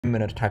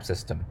Hinominator type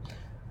system.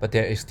 But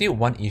there is still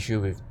one issue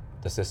with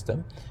the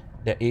system.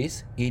 That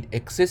is, it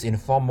exists in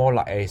form more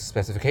like a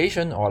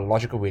specification or a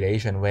logical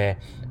relation where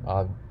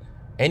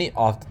any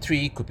of the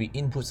three could be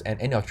inputs and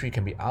any of three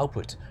can be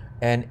output.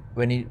 And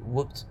when it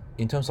works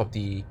in terms of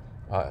the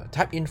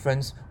type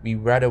inference, we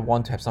rather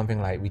want to have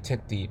something like we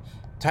take the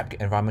type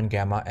environment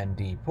gamma and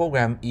the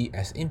program E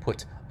as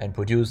input and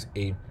produce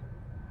a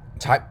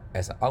type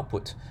as an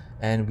output,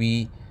 and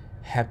we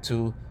have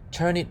to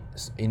turn it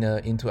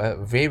into a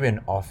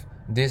variant of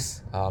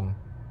this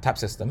type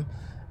system.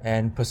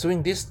 And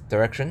pursuing this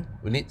direction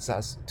leads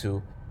us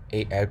to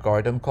a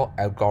algorithm called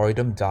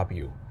algorithm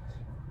W.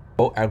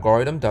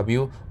 Algorithm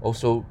W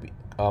also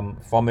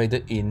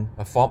formulated in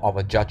a form of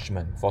a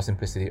judgment for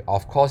simplicity.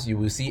 Of course, you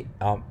will see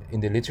in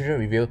the literature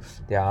review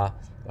there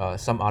are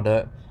some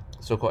other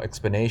so-called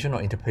explanation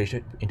or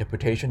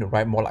interpretation to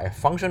write more like a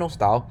functional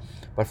style,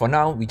 but for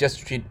now we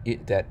just treat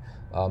it that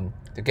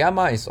the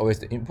gamma is always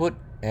the input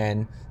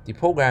and the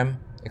program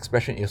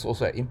expression is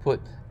also an input,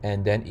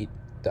 and then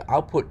the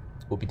output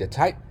will be the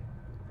type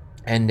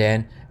and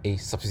then a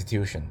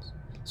substitution.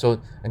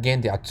 So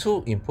again, there are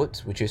two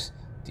inputs, which is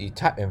the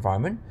type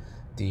environment,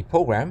 the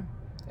program,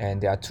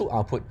 and there are two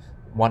output.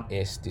 One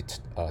is the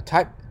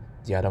type,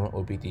 the other one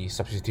will be the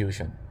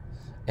substitution.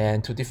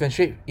 And to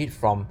differentiate it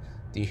from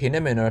the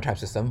Hinominator type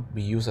system,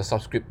 we use a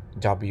subscript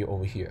W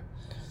over here.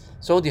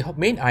 So the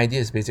main idea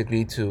is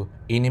basically to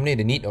eliminate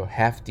the need of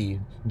have the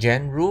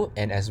gen rule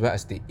and as well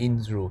as the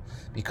int rule,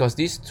 because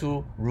these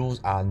two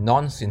rules are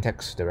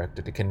non-syntax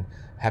directed. They can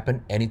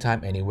happen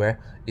anytime, anywhere.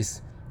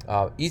 It's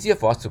easier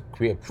for us to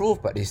create a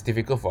proof, but it's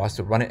difficult for us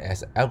to run it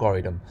as an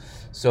algorithm.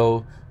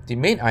 So the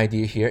main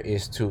idea here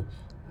is to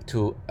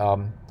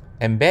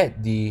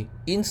embed the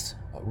int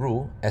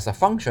rule as a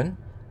function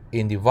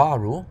in the var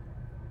rule,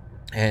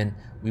 and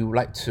we would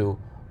like to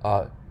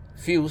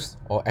fuse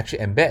or actually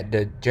embed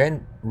the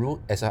gen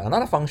rule as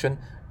another function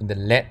in the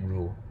let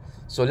rule.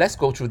 So let's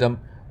go through them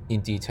in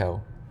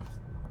detail.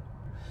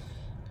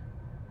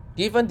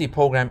 Given the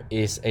program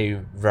is a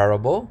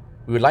variable,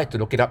 we would like to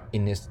look it up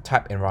in its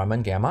type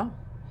environment gamma,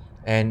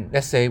 and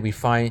let's say we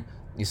find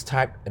its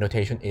type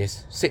annotation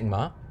is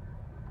sigma.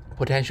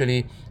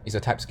 Potentially is a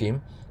type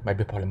scheme, might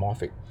be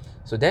polymorphic.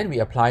 So then we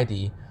apply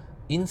the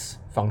int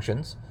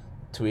functions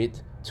to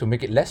it to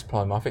make it less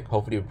polymorphic.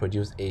 Hopefully we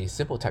produce a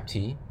simple type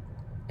T,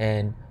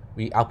 and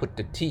we output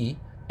the T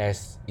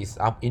as its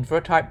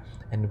infer type,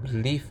 and we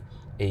leave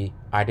a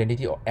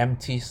identity or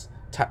empty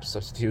type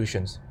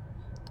substitutions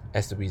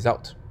as the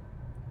result.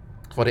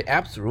 For the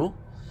abs rule,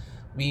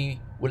 we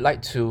would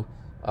like to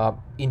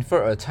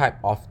infer a type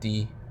of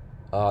the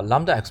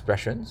lambda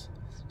expressions.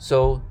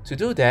 So to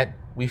do that,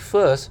 we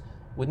first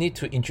would need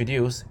to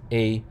introduce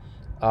a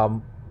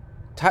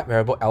type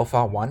variable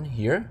alpha1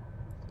 here,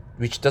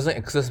 which doesn't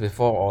exist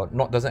before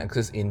or doesn't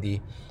exist in the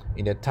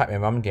type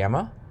environment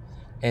gamma,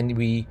 and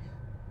we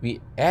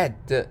add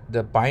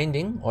the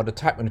binding or the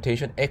type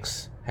annotation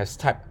x has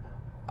type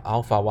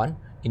alpha1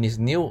 in its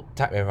new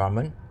type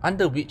environment,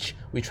 under which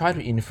we try to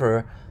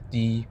infer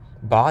the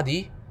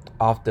body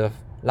of the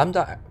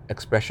lambda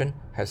expression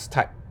has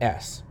type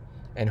s,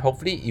 and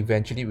hopefully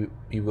eventually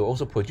we will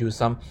also produce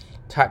some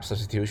type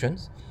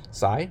substitutions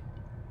psi.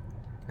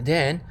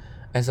 Then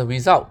as a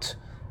result,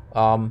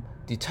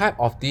 the type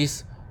of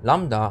this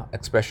lambda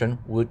expression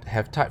would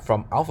have type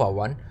from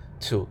alpha1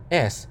 to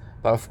s,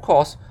 but of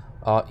course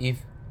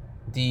if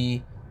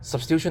the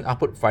substitution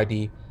output by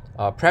the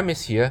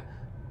premise here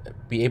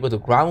be able to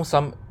ground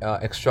some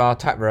extra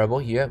type variable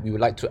here, we would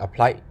like to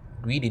apply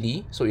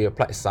greedily, so we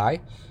apply psi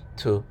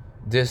to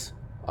this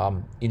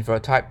infer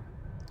type,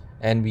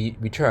 and we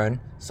return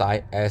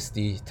psi as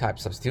the type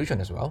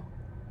substitution as well.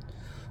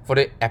 For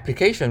the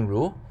application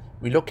rule,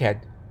 we look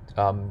at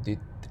the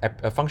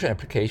function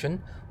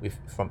application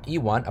from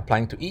E1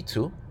 applying to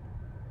E2.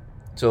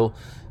 So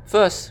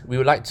first, we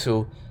would like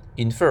to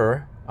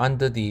infer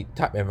under the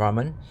type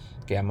environment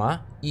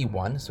gamma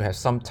E1, so have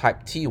some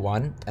type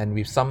T1 and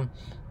with some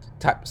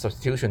type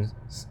substitution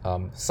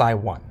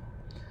psi1.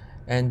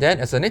 And then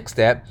as a next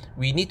step,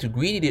 we need to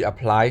greedily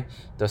apply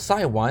the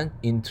psi1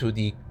 into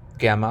the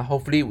gamma.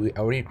 Hopefully we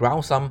already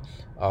ground some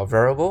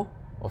variable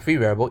or free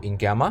variable in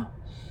gamma,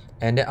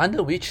 and then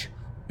under which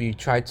we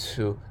try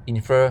to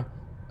infer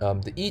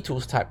the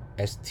E2's type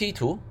as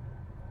T2.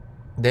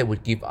 That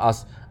would give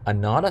us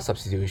another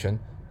substitution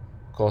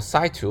called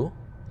psi2.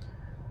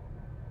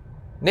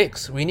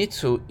 Next, we need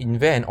to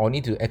invent or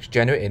need to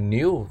generate a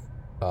new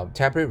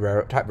type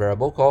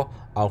variable called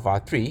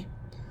alpha3.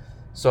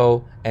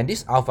 So, and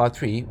this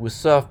alpha3 will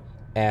serve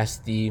as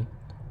the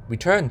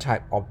return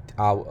type of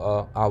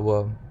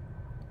our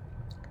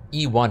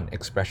E1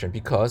 expression,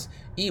 because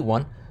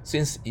E1,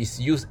 since it's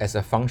used as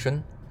a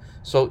function,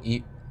 so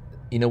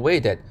in a way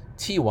that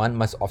T1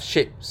 must of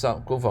shape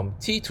go from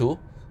T2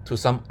 to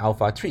some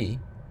alpha3,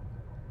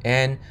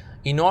 and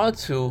in order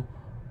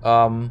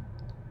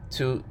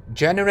to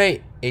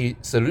generate a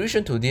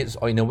solution to this,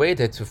 or in a way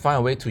that to find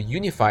a way to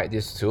unify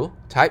these two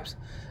types,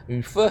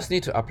 we first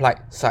need to apply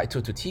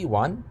psi2 to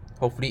T1.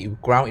 Hopefully it will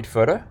ground it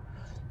further,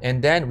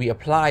 and then we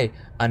apply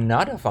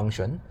another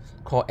function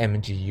called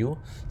MGU,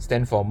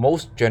 stand for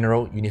most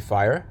general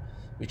unifier,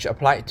 which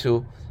applied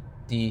to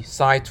the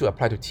psi2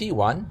 applied to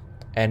T1,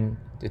 and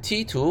the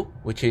T2,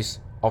 which is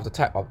of the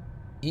type of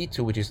E2,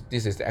 which is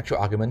this is the actual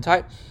argument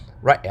type,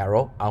 right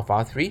arrow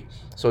alpha 3.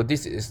 So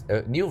this is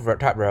a new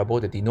type variable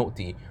that denote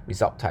the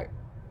result type.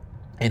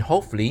 And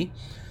hopefully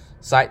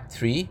side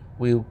 3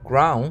 will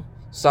ground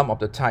some of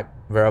the type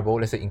variable,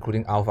 let's say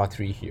including alpha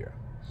 3 here.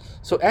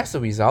 So as a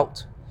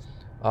result,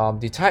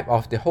 the type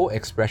of the whole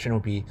expression will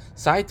be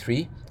psi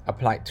 3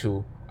 applied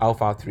to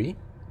alpha 3,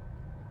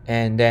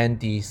 and then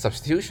the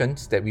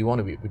substitutions that we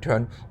want to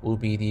return will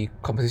be the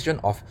composition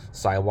of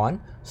psi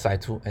 1, psi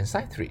 2, and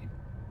psi 3.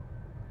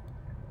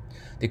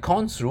 The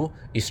cons rule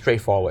is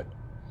straightforward.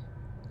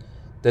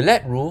 The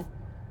let rule,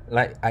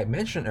 like I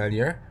mentioned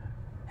earlier,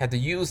 had to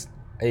use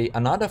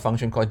another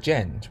function called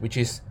gen, which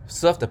is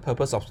serve the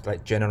purpose of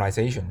like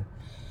generalization.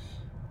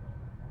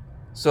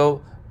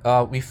 So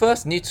we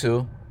first need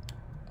to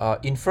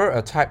infer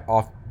a type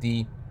of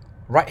the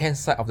right hand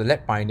side of the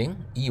let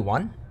binding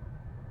E1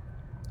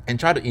 and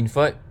try to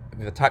infer it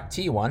with the type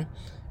T1,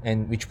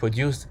 and which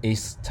produce a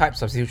type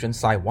substitution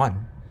psi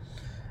 1,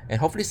 and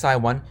hopefully psi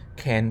 1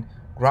 can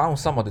ground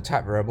some of the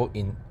type variable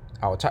in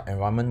our type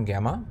environment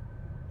gamma.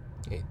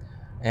 Okay.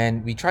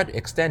 And we try to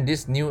extend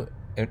this new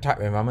type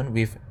environment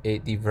with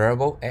the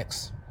variable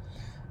x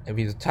and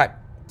with the type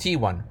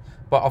T1.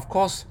 But of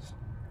course,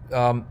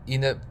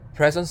 in the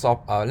presence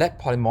of let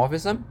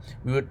polymorphism,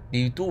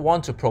 we do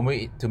want to promote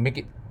it to make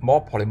it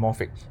more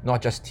polymorphic,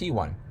 not just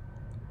T1.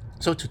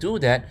 So to do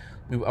that,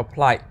 we will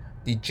apply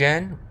the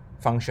gen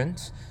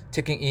functions,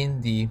 taking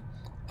in the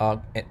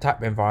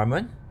type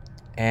environment,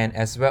 and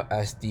as well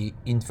as the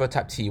infer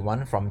type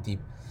T1 from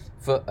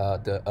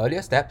the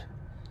earlier step,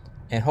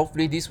 and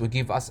hopefully this will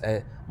give us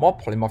a more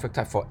polymorphic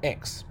type for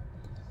x,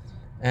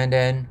 and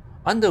then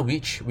under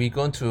which we're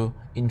going to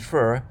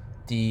infer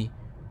the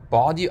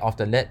body of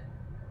the let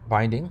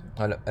binding,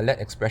 a let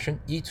expression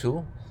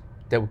E2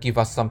 that will give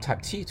us some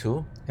type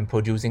T2 and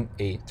producing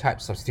a type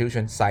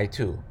substitution psi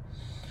 2.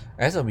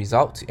 As a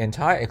result, the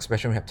entire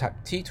expression will have type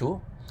T2,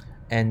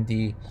 and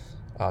the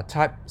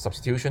type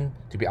substitution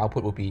to be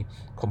output will be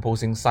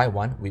composing psi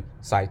 1 with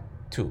psi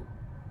 2.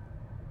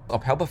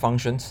 Of helper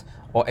functions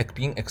or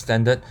being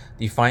extended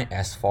defined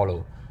as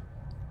follow.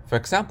 For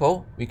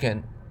example, we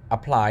can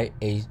apply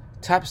a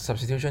type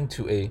substitution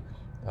to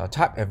a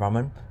type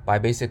environment by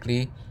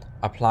basically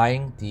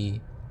applying the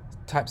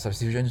type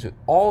substitution to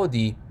all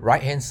the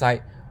right hand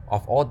side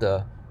of all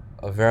the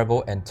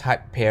variable and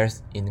type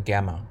pairs in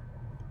gamma.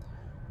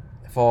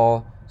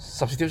 For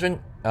substitution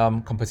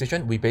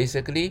composition, we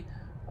basically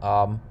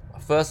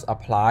first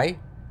apply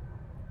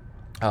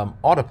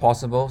all the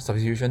possible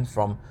substitution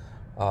from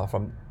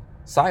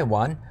psi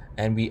 1,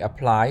 and we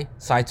apply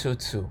psi 2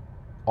 to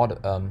all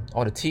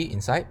the t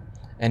inside,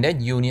 and then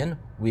union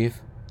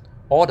with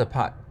all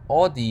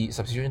the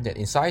substitution that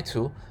in psi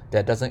 2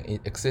 that doesn't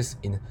exist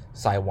in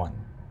psi 1.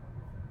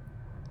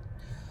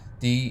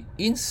 The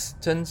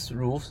instance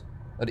rules,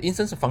 the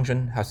instance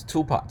function has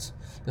two parts.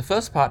 The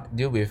first part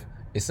deal with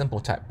a simple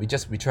type. We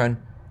just return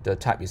the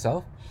type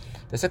itself.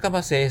 The second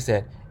part says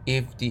that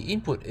if the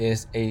input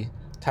is a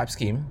type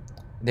scheme,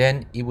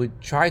 then it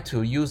would try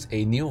to use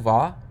a new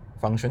var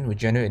function, which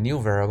generate a new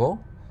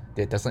variable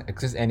that doesn't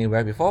exist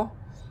anywhere before,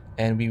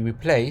 and we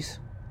replace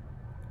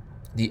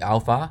the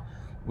alpha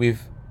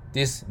with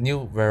this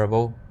new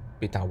variable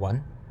beta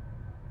 1.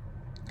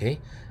 Okay,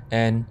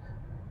 and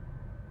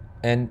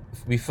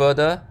we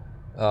further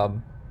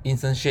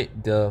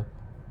instantiate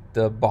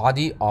the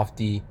body of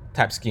the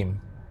type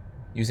scheme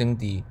using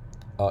the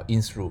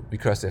inst rule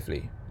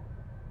recursively.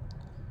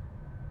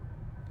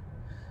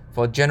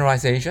 For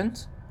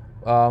generalizations,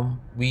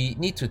 we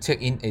need to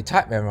take in a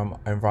type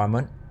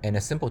environment and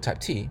a simple type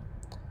t,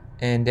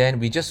 and then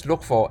we just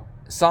look for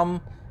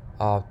some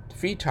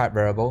free type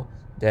variable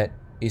that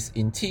is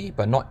in t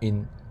but not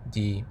in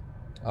the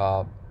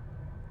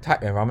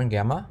type environment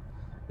gamma.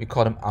 We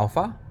call them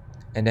alpha,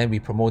 and then we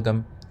promote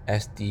them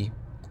as the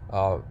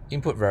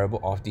input variable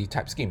of the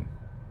type scheme.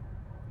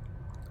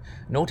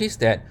 Notice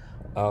that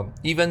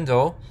even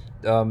though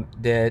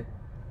the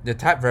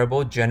type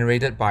variable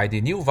generated by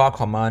the new var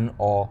command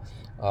or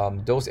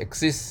those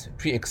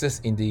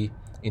pre-exist in the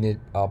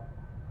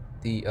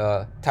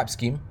type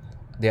scheme,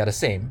 they are the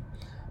same.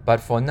 But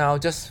for now,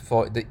 just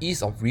for the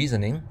ease of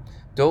reasoning,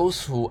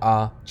 those who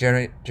are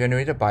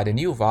generated by the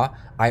new var,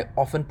 I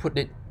often put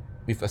it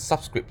with a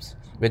subscript,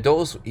 where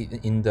those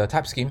in the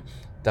type scheme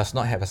does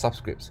not have a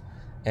subscript.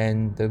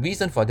 And the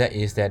reason for that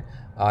is that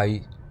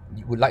I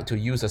would like to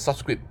use a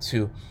subscript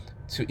to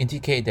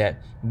indicate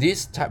that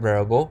this type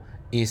variable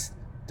is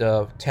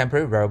the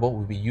temporary variable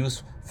will be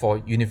used for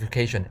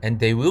unification, and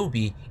they will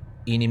be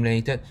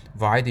eliminated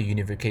via the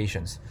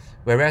unifications,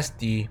 whereas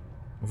the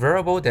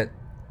variable that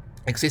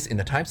exists in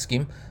the type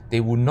scheme,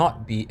 they will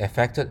not be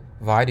affected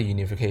via the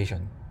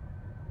unification.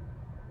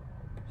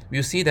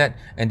 We'll see that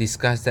and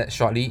discuss that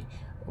shortly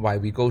while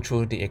we go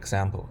through the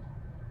example.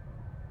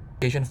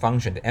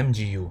 Function, the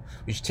MGU,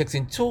 which takes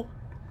in two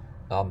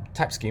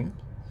type scheme,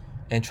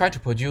 and try to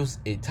produce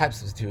a type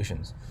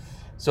substitutions.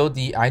 So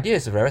the idea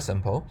is very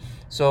simple.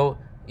 So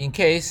in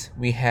case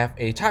we have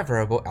a type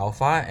variable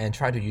alpha and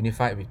try to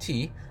unify it with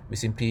t, we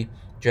simply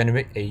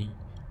generate a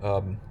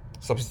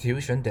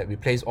substitution that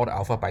replaces all the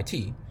alpha by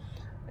t.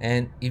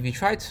 And if we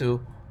try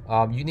to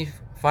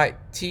unify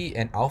t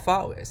and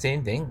alpha,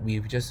 same thing, we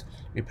just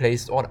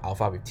replace all the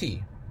alpha with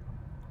t.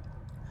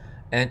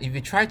 And if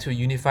we try to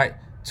unify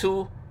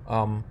two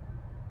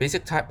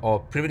basic type or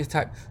primitive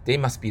type, they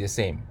must be the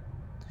same.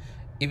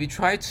 If we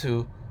try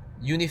to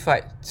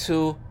unify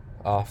two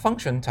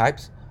function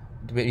types,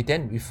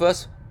 then we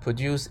first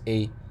produce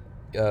a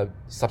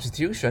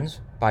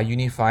substitutions by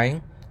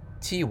unifying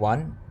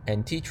t1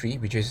 and t3,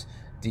 which is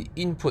the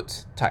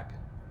input type,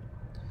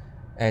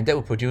 and that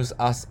will produce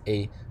us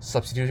a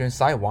substitution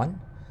psi1.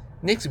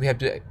 Next, we have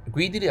to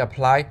greedily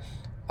apply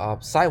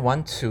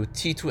psi1 to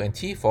t2 and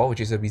t4,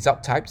 which is the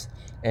result types,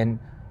 and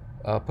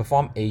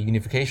perform a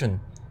unification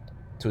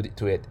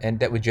to it, and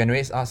that will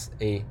generate us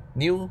a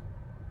new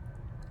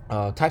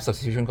type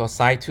substitution called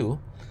psi2.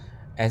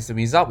 As the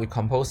result, we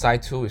compose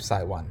psi2 with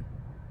psi1.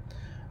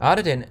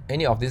 Other than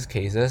any of these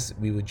cases,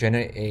 we will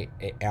generate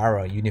a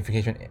error,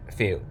 unification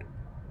failed.